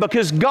ahead,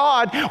 because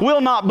God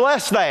will not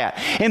bless that.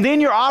 And then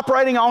you're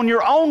operating on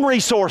your own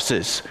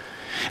resources.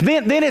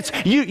 Then it's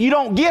you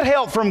don't get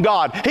help from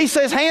God. He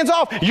says, hands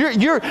off.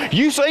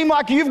 You seem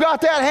like you've got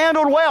that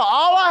handled well.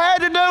 All I had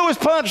to do was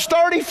punch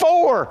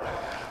 34.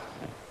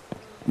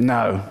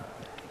 No.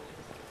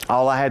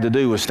 All I had to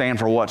do was stand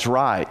for what's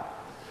right.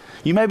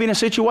 You may be in a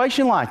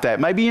situation like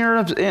that. Maybe you're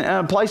in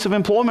a place of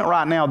employment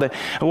right now that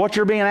what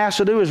you're being asked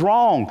to do is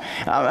wrong.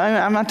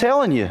 I'm not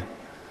telling you.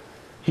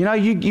 You know,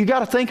 you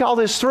got to think all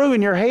this through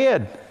in your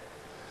head.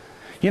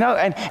 You know,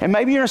 and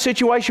maybe you're in a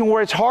situation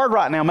where it's hard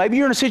right now. Maybe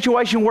you're in a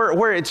situation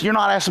where you're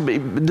not asked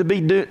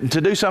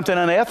to do something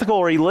unethical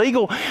or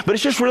illegal, but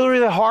it's just really,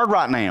 really hard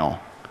right now.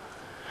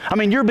 I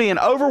mean, you're being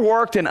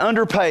overworked and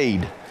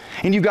underpaid,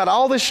 and you've got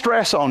all this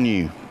stress on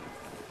you.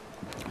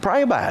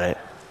 Pray about it.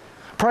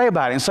 Pray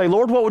about it and say,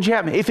 Lord, what would you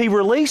have me? If He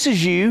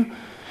releases you,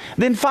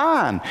 then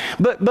fine.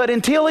 But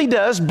until He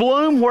does,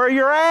 bloom where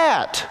you're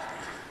at.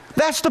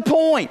 That's the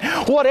point.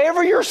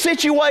 Whatever your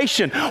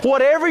situation,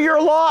 whatever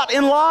your lot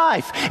in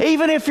life,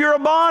 even if you're a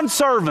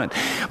bondservant,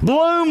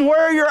 bloom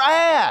where you're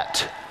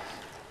at.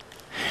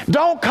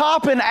 Don't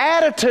cop an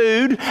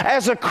attitude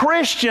as a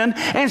Christian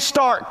and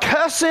start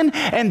cussing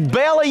and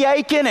belly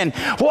aching and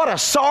what a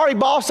sorry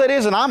boss that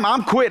is, and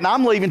I'm quitting,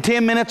 I'm leaving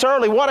 10 minutes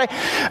early.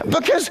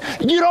 Because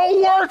you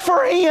don't work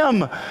for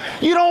him.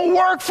 You don't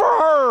work for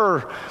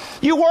her.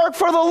 You work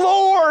for the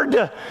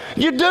Lord.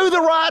 You do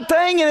the right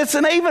thing, and it's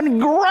an even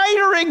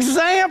greater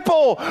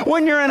example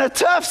when you're in a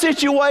tough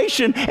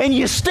situation and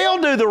you still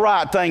do the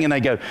right thing, and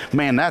they go,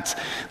 man,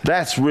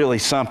 that's really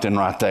something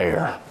right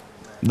there.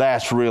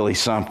 That's really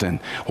something,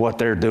 what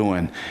they're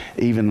doing,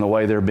 even the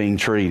way they're being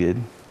treated.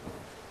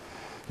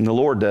 And the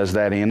Lord does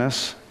that in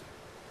us.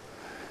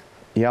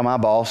 Yeah, my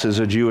boss is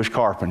a Jewish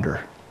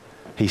carpenter.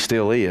 He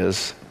still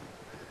is.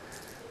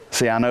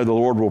 See, I know the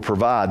Lord will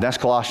provide. That's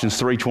Colossians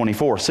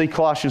 3:24. See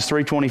Colossians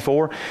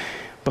 3:24?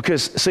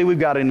 Because, see, we've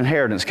got an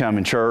inheritance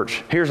coming,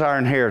 church. Here's our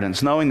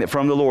inheritance. Knowing that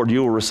from the Lord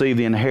you will receive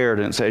the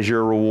inheritance as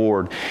your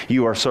reward.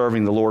 You are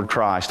serving the Lord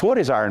Christ. What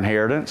is our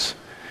inheritance?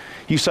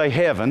 You say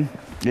heaven.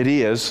 It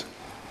is.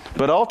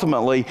 But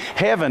ultimately,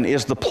 heaven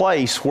is the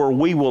place where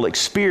we will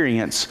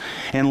experience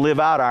and live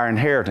out our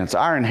inheritance.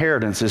 Our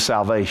inheritance is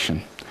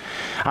salvation.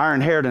 Our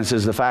inheritance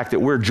is the fact that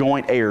we're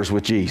joint heirs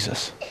with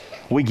Jesus.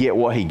 We get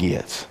what He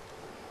gets.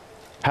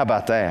 How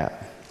about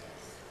that?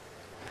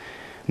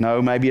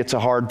 No, maybe it's a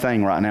hard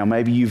thing right now.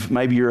 Maybe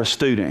you're a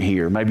student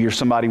here. Maybe you're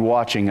somebody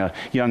watching, a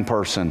young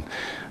person,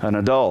 an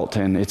adult,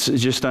 and it's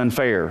just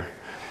unfair.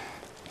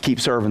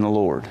 Keep serving the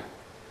Lord.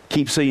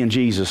 Keep seeing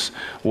Jesus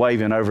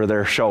waving over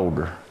their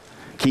shoulder.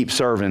 Keep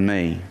serving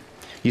me.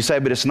 You say,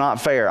 but it's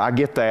not fair. I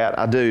get that.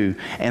 I do.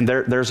 And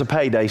there's a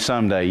payday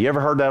someday. You ever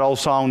heard that old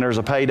song, there's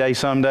a payday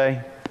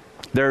someday?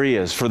 There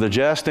is, for the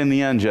just and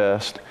the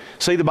unjust.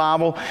 See the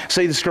Bible?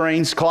 See the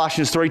screens?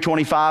 Colossians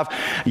 3:25.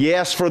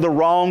 Yes, for the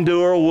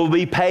wrongdoer will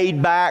be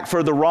paid back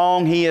for the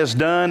wrong he has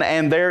done,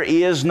 and there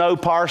is no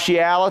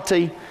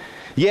partiality.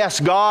 Yes,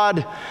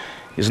 God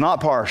is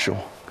not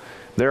partial.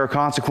 There are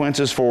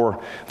consequences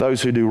for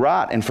those who do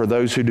right and for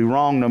those who do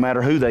wrong, no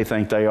matter who they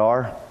think they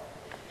are.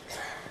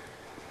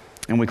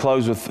 And we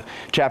close with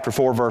chapter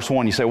 4, verse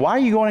 1. You say, why are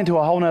you going into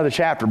a whole nother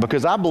chapter?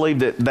 Because I believe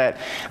that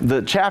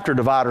the chapter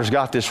dividers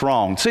got this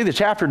wrong. See, the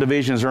chapter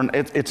divisions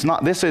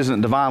this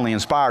isn't divinely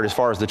inspired as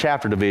far as the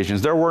chapter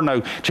divisions. There were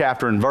no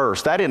chapter and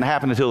verse. That didn't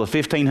happen until the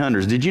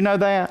 1500s. Did you know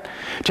that?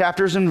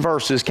 Chapters and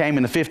verses came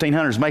in the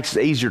 1500s. Makes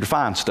it easier to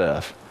find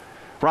stuff.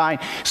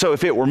 Right? So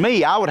if it were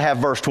me, I would have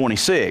verse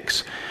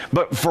 26.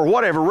 But for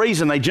whatever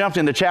reason, they jumped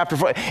into chapter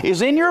 4.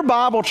 Is in your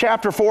Bible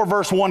chapter 4,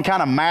 verse 1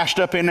 kind of mashed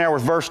up in there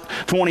with verse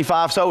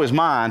 25? So is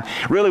mine.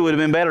 Really would have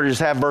been better to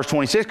just have verse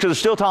 26 because it's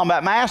still talking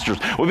about masters.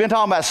 We've been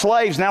talking about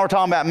slaves, now we're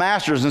talking about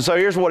masters. And so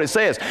here's what it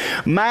says.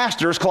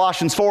 Masters,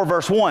 Colossians 4,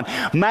 verse 1.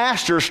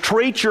 Masters,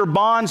 treat your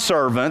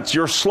bondservants,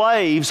 your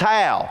slaves,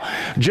 how?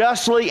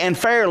 Justly and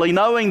fairly,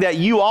 knowing that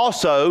you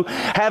also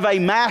have a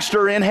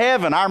master in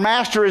heaven. Our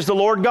master is the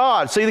Lord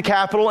God. See the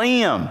capital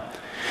M.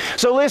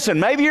 So listen,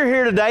 maybe you're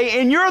here today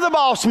and you're the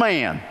boss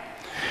man.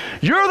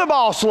 You're the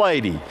boss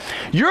lady.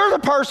 You're the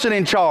person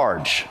in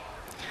charge.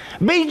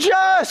 Be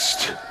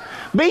just.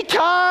 Be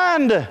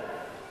kind.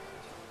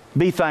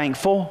 Be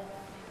thankful.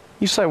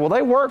 You say, well,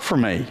 they work for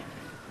me.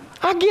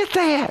 I get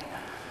that.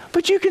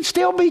 But you can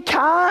still be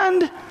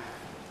kind.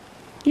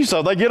 You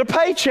say, they get a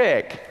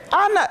paycheck.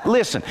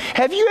 Listen,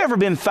 have you ever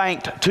been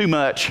thanked too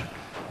much?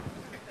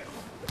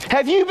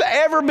 Have you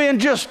ever been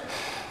just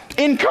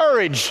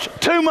encouraged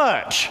too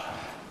much?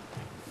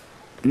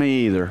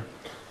 Me either.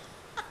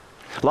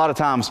 A lot of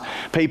times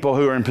people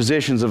who are in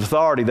positions of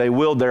authority, they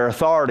wield their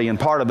authority, and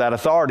part of that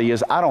authority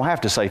is I don't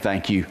have to say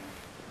thank you.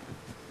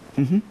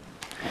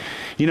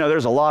 You know,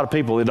 there's a lot of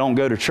people that don't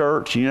go to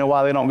church. You know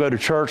why they don't go to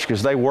church?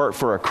 Because they work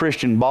for a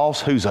Christian boss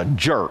who's a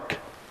jerk.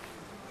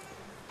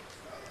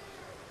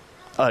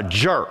 A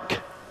jerk.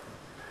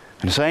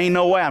 And say, ain't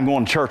no way I'm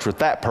going to church with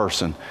that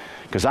person,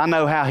 because I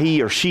know how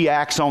he or she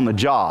acts on the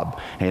job,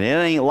 and it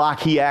ain't like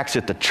he acts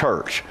at the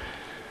church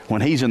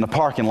when he's in the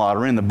parking lot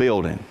or in the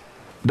building.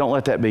 Don't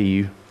let that be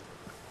you.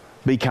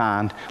 Be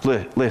kind.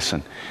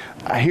 Listen,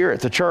 here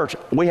at the church,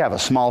 we have a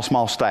small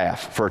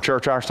staff for a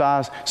church our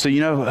size. So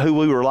you know who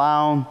we rely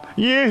on?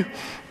 You,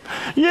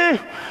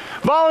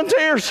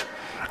 volunteers.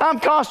 I'm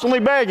constantly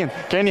begging,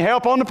 can you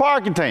help on the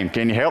parking team?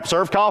 Can you help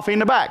serve coffee in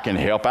the back? Can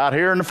you help out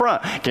here in the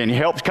front? Can you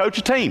help coach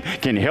a team?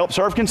 Can you help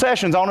serve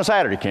concessions on a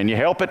Saturday? Can you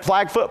help at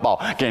flag football?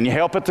 Can you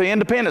help at the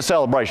independence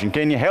celebration?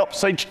 Can you help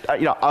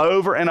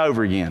over and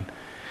over again?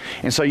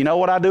 And so you know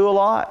what I do a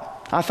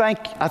lot? I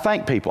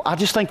thank people. I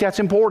just think that's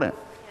important.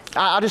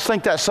 I just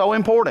think that's so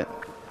important.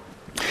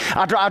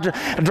 I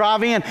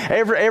drive in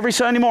every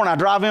Sunday morning. I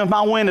drive in with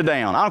my window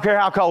down. I don't care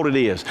how cold it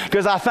is,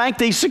 because I thank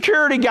these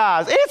security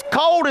guys. It's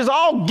cold as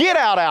all get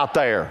out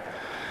there.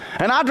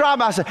 And I drive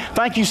by and say,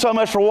 thank you so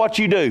much for what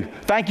you do.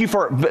 Thank you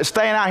for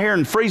staying out here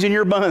and freezing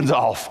your buns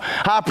off.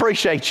 I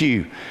appreciate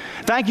you.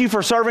 Thank you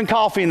for serving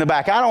coffee in the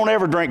back. I don't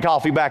ever drink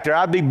coffee back there.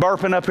 I'd be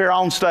burping up here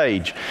on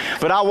stage.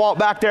 But I walk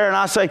back there and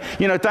I say,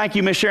 thank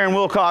you, Miss Sharon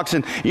Wilcox,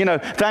 and,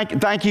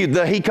 thank you,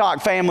 the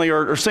Heacock family,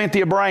 or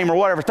Cynthia Brame, or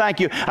whatever. Thank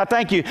you. I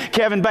thank you,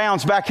 Kevin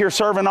Bounds, back here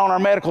serving on our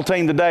medical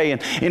team today,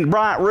 and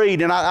Bryant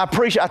Reed, and I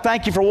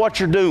thank you for what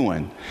you're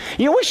doing.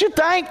 We should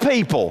thank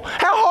people.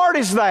 How hard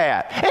is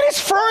that? And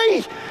it's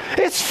free.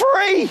 It's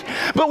free.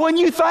 But when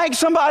you thank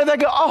somebody, they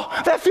go,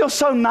 oh, that feels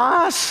so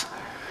nice.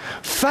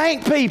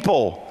 Thank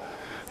people.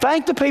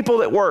 Thank the people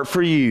that work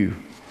for you.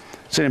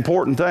 It's an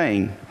important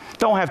thing.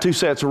 Don't have two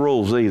sets of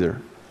rules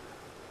either.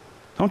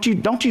 Don't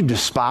you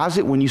despise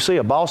it when you see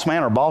a boss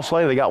man or boss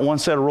lady, they got one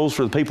set of rules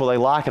for the people they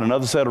like and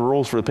another set of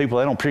rules for the people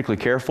they don't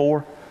particularly care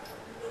for?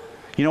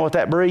 You know what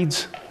that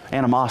breeds?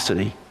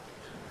 Animosity.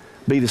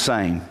 Be the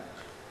same.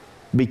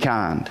 Be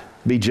kind.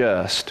 Be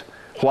just.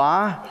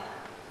 Why?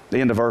 The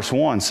end of verse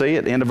 1. See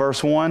it? End of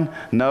verse 1.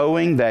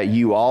 Knowing that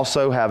you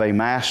also have a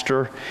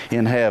master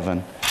in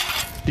heaven.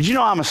 Did you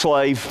know I'm a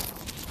slave?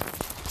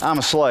 I'm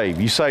a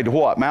slave. You say to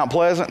what? Mount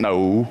Pleasant?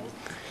 No.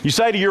 You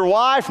say to your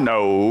wife?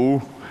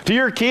 No. To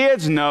your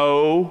kids?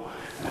 No.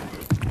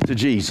 To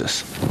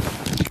Jesus.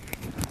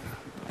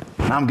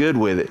 I'm good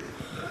with it.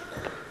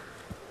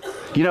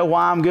 You know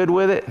why I'm good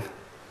with it?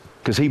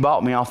 Because He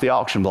bought me off the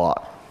auction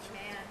block.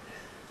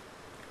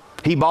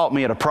 He bought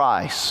me at a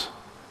price.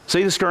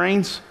 See the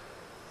screens?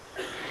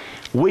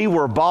 We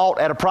were bought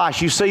at a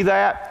price. You see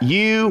that?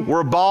 You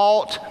were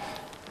bought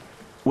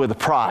with a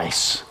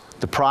price.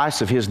 The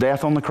price of His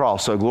death on the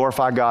cross. So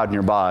glorify God in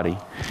your body.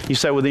 You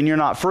say, well, then you're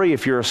not free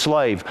if you're a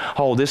slave.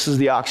 Oh, this is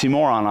the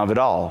oxymoron of it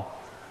all.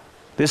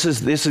 This is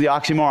the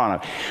oxymoron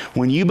of it.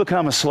 When you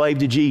become a slave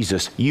to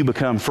Jesus, you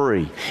become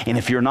free. And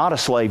if you're not a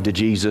slave to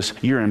Jesus,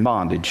 you're in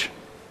bondage.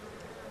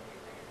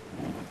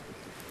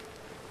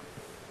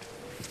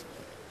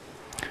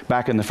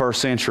 Back in the first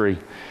century,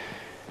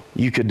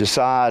 you could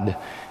decide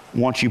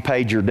once you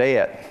paid your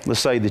debt,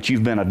 let's say that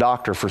you've been a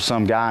doctor for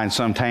some guy in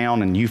some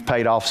town and you've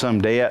paid off some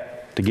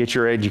debt to get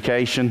your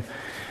education,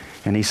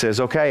 and he says,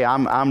 okay,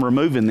 I'm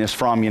removing this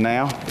from you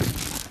now,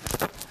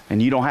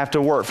 and you don't have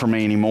to work for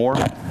me anymore.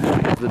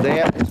 The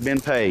debt has been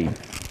paid.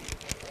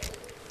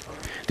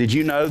 Did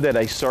you know that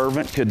a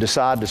servant could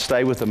decide to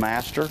stay with the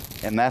master?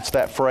 And that's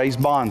that phrase,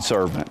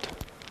 bondservant.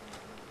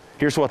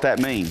 Here's what that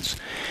means.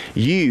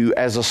 You,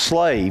 as a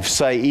slave,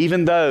 say,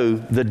 even though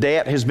the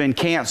debt has been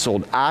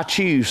canceled, I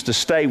choose to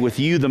stay with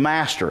you, the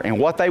master. And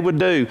what they would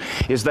do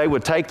is they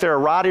would take their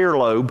right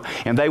earlobe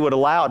and they would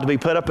allow it to be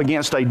put up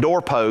against a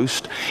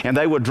doorpost, and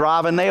they would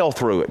drive a nail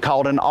through it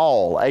called an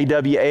awl,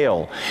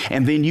 A-W-L.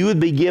 And then you would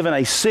be given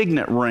a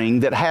signet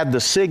ring that had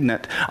the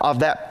signet of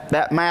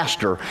that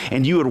master,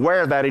 and you would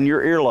wear that in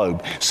your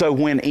earlobe. So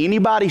when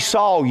anybody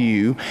saw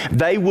you,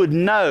 they would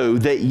know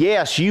that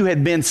yes, you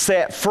had been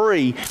set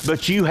free,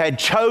 but you had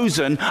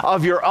chosen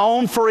of your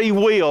own free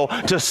will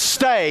to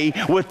stay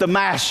with the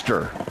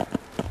master.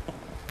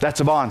 That's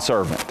a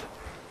bondservant.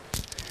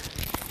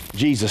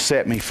 Jesus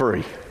set me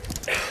free.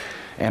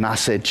 And I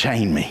said,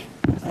 chain me.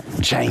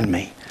 Chain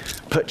me.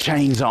 Put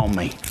chains on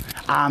me.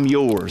 I'm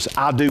yours.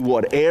 I'll do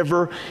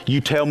whatever you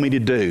tell me to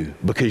do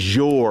because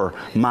you're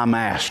my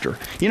master.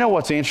 You know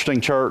what's interesting,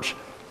 church?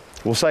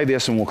 We'll say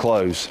this and we'll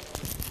close.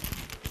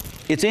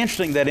 It's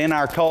interesting that in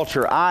our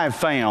culture, I have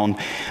found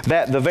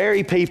that the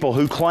very people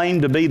who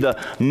claim to be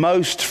the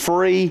most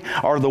free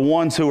are the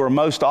ones who are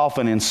most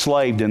often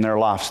enslaved in their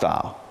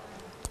lifestyle.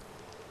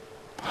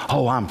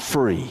 Oh, I'm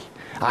free.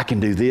 I can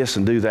do this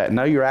and do that.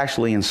 No, you're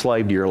actually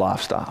enslaved to your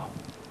lifestyle.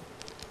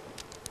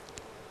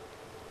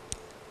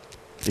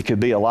 It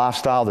could be a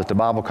lifestyle that the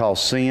Bible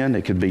calls sin.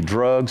 It could be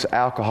drugs,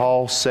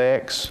 alcohol,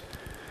 sex,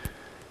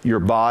 your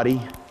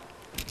body.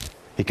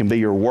 It can be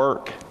your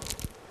work.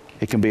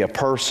 It can be a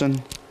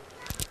person.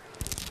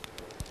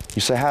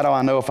 You say, how do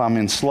I know if I'm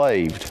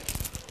enslaved?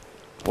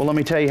 Well, let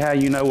me tell you how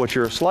you know what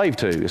you're a slave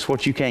to. It's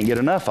what you can't get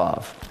enough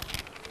of.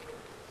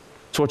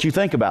 It's what you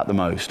think about the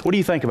most. What do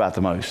you think about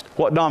the most?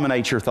 What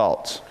dominates your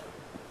thoughts?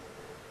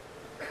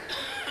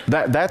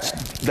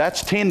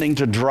 That's tending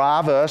to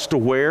drive us to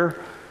where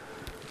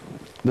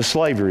the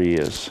slavery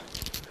is.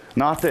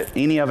 Not that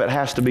any of it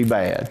has to be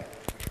bad.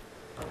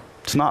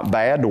 It's not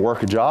bad to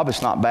work a job.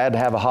 It's not bad to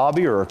have a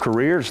hobby or a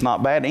career. It's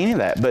not bad any of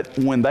that. But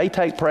when they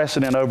take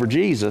precedent over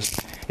Jesus,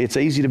 it's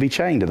easy to be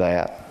chained to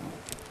that.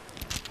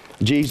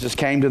 Jesus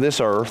came to this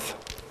earth,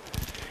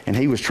 and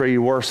He was treated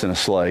worse than a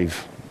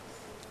slave.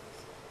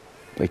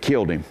 They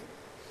killed Him.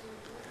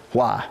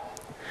 Why?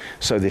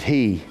 So that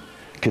He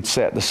could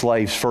set the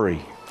slaves free.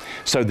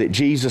 So that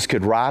Jesus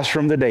could rise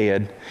from the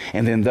dead,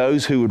 and then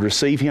those who would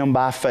receive Him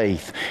by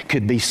faith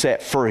could be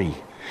set free.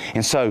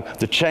 And so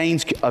the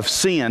chains of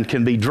sin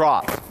can be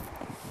dropped,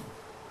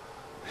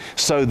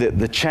 so that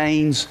the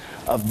chains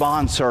of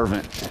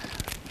bondservant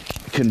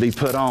can be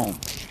put on.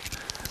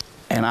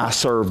 And I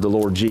serve the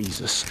Lord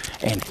Jesus,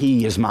 and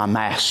He is my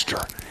master,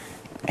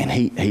 and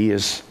He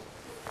is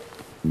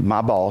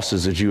my boss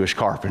is a Jewish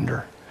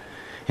carpenter.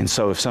 And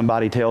so if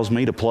somebody tells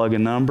me to plug a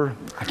number,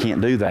 I can't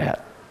do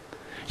that.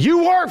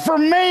 You work for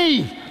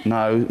me!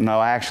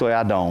 No, actually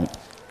I don't.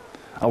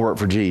 I work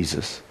for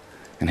Jesus,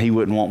 and he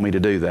wouldn't want me to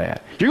do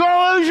that. You're going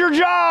to lose your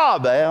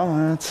job. Well,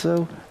 that's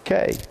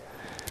okay,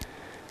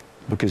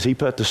 because he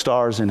put the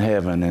stars in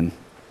heaven, and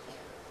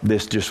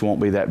this just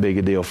won't be that big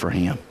a deal for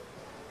him.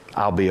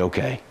 I'll be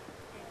okay.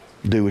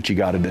 Do what you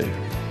got to do.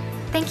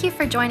 Thank you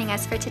for joining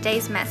us for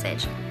today's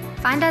message.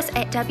 Find us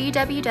at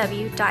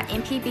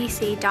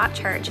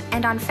www.mpbc.church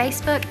and on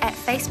Facebook at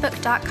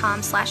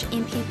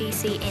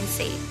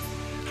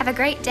facebook.com/mpbcnc. Have a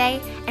great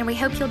day, and we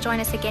hope you'll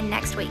join us again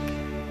next week.